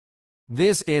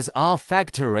This is our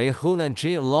factory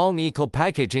Hulanji Long Eco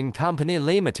Packaging Company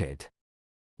Limited.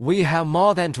 We have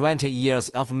more than 20 years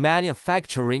of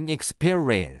manufacturing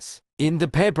experience in the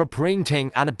paper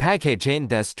printing and packaging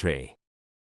industry.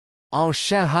 Our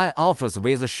Shanghai office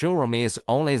with showroom is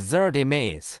only 30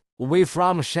 minutes away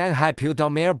from Shanghai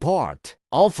Pudong Airport,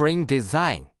 offering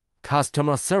design,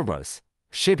 customer service,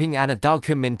 shipping and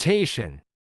documentation.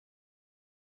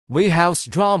 We have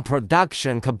strong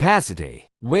production capacity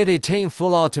with 18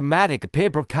 full automatic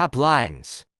paper cup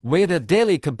lines, with a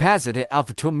daily capacity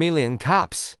of 2 million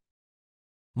cups.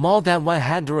 More than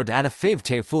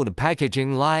 150 food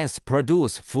packaging lines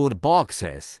produce food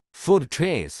boxes, food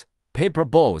trays, paper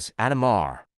bowls, and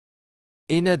more.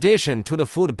 In addition to the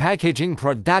food packaging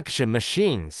production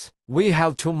machines, we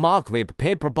have 2 Markwip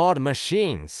paperboard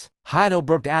machines,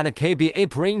 Heidelberg and KBA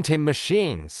printing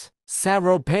machines,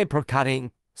 several paper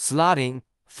cutting, slotting,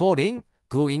 folding,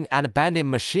 gluing, and bending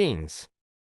machines.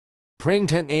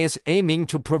 Printing is aiming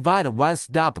to provide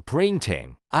one-stop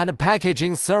printing and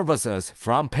packaging services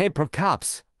from paper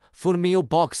cups, food meal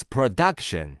box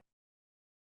production,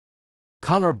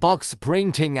 color box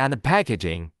printing and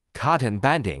packaging, cotton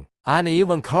bending, and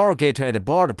even corrugated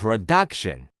board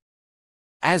production.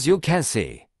 As you can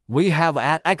see, we have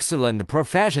an excellent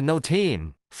professional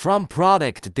team, from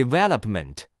product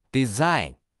development,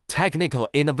 design, technical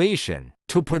innovation,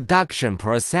 to production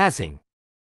processing.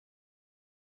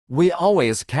 We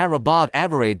always care about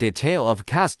every detail of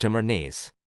customer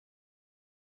needs.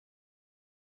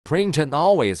 Printon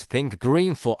always think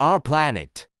green for our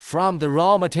planet. From the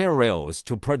raw materials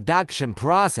to production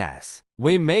process,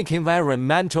 we make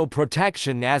environmental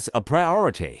protection as a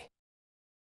priority.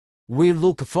 We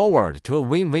look forward to a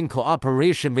win-win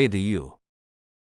cooperation with you.